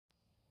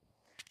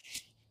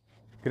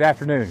Good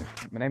afternoon.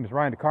 My name is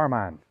Ryan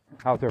DeCarmine.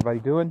 How's everybody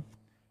doing?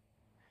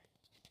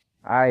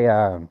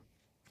 Some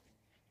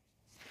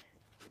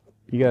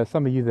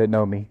of you that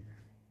know me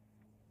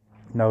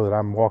know that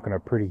I'm walking a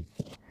pretty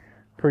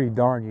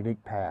darn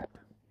unique path.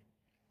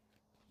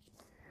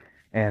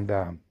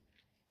 And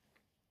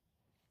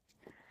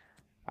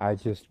I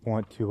just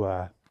want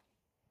to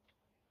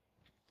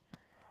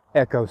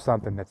echo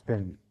something that's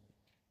been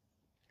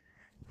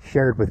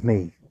shared with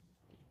me,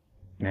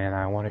 and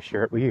I want to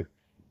share it with you,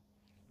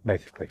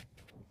 basically.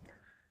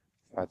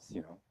 That's,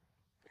 so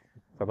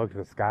I look at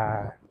the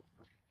sky.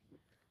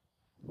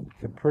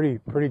 It's a pretty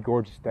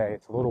gorgeous day.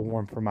 It's a little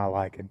warm for my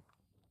liking.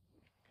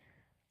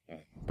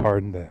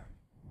 Pardon the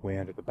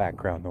wind or the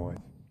background noise.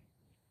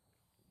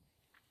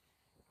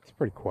 It's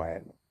pretty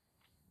quiet.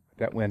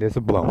 That wind is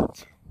a blowing.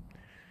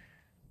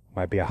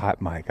 Might be a hot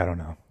mic, I don't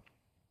know.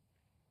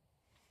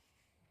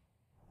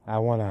 I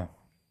wanna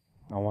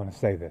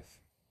say this.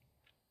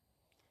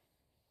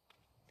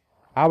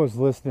 I was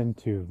listening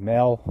to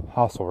Mel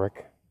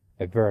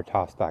at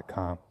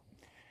Veritas.com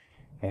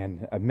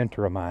and a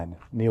mentor of mine,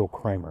 Neil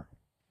Kramer,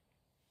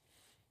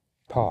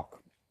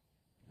 talk.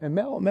 And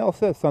Mel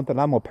says something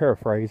I'm going to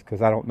paraphrase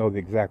because I don't know the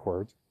exact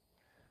words.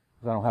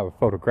 Because I don't have a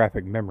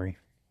photographic memory.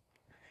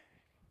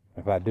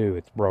 If I do,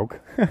 it's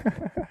broke.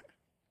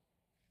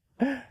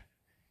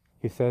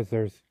 He says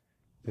there's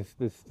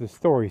this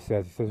story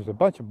says there's a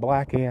bunch of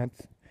black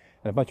ants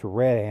and a bunch of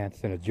red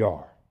ants in a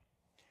jar.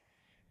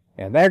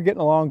 And they're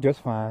getting along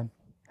just fine,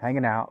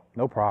 hanging out,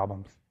 no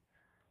problems.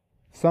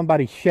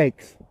 Somebody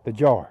shakes the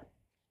jar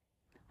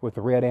with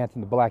the red ants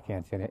and the black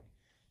ants in it,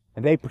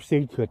 and they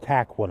proceed to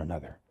attack one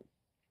another.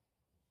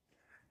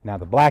 Now,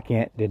 the black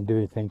ant didn't do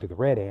anything to the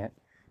red ant,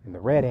 and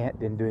the red ant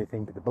didn't do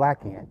anything to the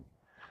black ant,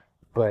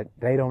 but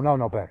they don't know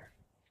no better.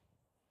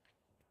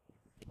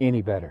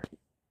 Any better.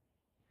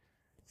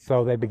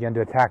 So they begin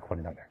to attack one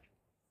another.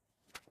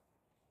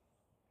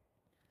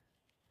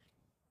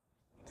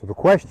 So the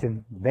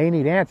question they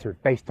need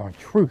answered based on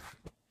truth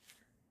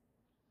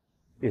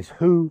is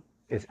who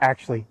is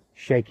actually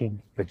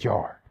shaking the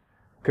jar,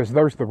 because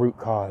there's the root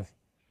cause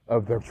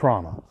of their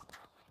trauma.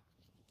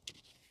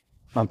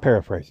 I'm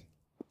paraphrasing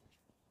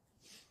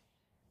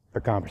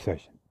the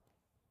conversation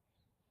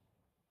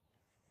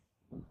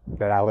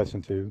that I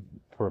listened to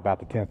for about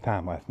the 10th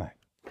time last night.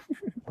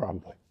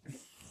 Probably.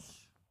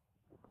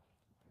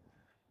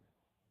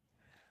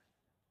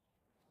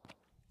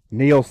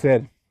 Neil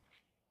said,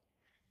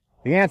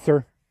 the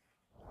answer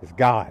is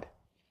God.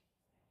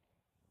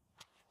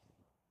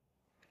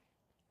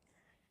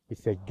 He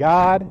said,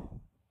 God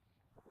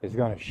is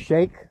going to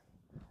shake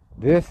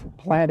this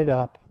planet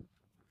up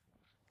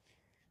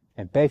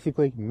and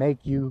basically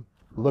make you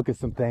look at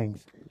some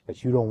things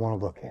that you don't want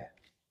to look at.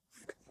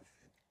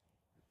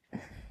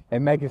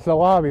 And make it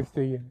so obvious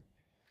to you,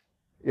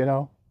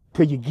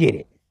 till you get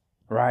it,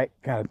 right?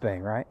 Kind of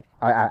thing, right?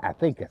 I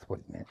think that's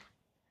what he meant.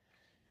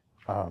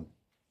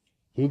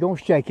 He gonna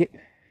shake it,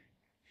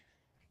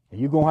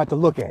 and you're gonna have to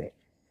look at it,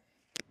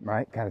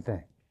 right? Kind of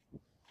thing.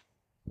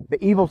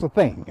 The evil's a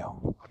thing,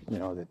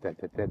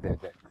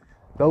 that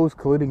those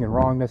colluding in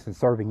wrongness and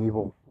serving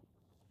evil,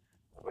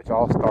 which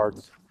all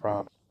starts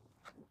from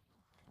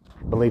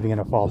believing in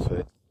a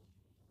falsehood,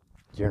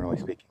 generally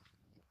speaking,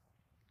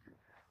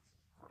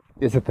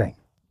 is a thing.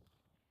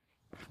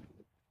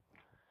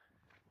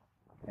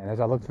 And as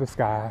I look to the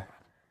sky,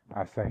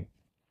 I say,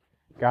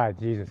 God,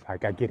 Jesus, I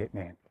get it,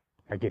 man.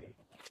 I get it.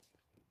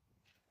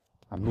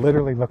 I'm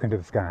literally looking to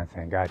the sky and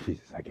saying, God,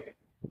 Jesus, I get it.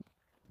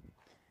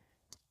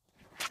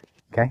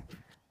 Okay?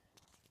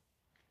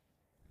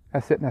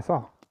 That's it and that's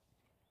all.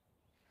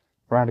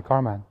 Ryan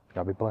DeCarmine,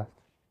 y'all be blessed.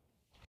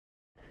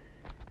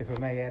 If I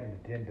may add an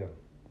addendum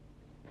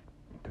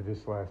to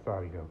this last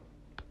audio,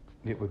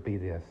 it would be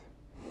this.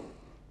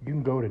 You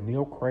can go to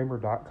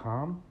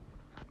neilkramer.com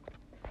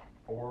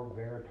or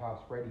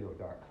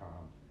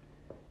veritasradio.com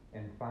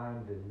and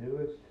find the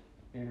newest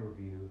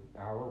interview,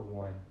 Hour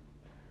 1,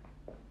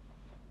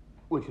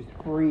 which is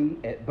free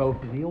at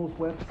both Neil's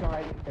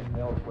website and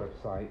Mel's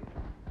website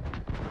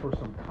for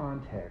some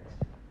context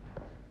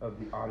of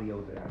the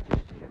audio that I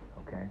just did,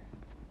 okay?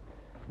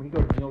 When you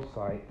go to Neil's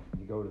site,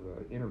 you go to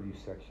the interview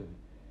section,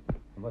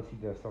 unless he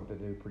does something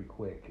new pretty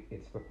quick,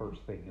 it's the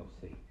first thing you'll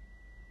see.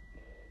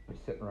 It's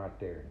sitting right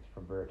there. It's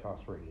from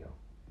Veritas Radio,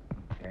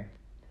 okay?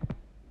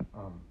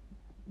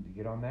 You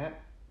get on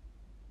that,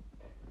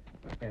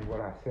 and what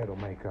I said will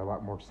make a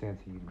lot more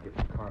sense, and you can get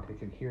some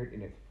context and hear it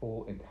in its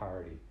full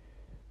entirety.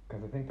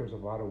 Because I think there's a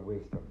lot of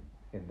wisdom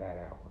in that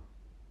hour.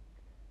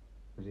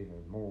 There's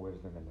even more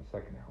wisdom in the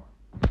second hour.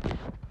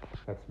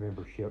 That's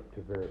membership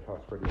to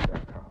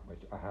veritasradio.com,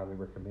 which I highly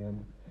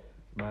recommend.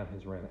 Mine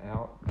has run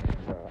out,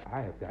 and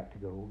I have got to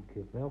go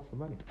give Mel some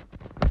money.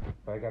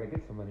 But I got to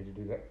get some money to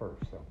do that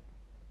first, so.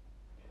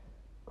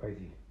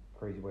 Crazy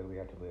way we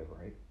have to live,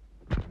 right?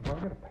 Why are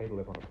we going to pay to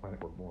live on the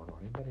planet we're born on?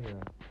 Anybody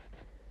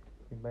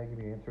give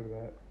me an answer to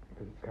that?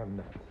 Because it's kind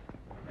of nuts.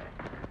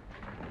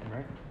 All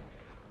right?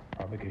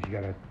 Because you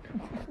gotta,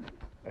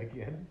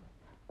 again,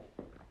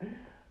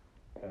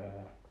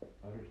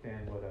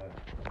 understand what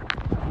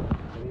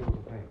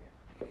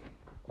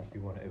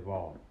you want to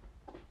evolve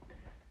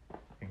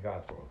in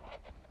God's world.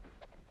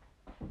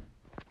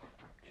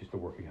 Just a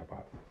working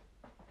hypothesis.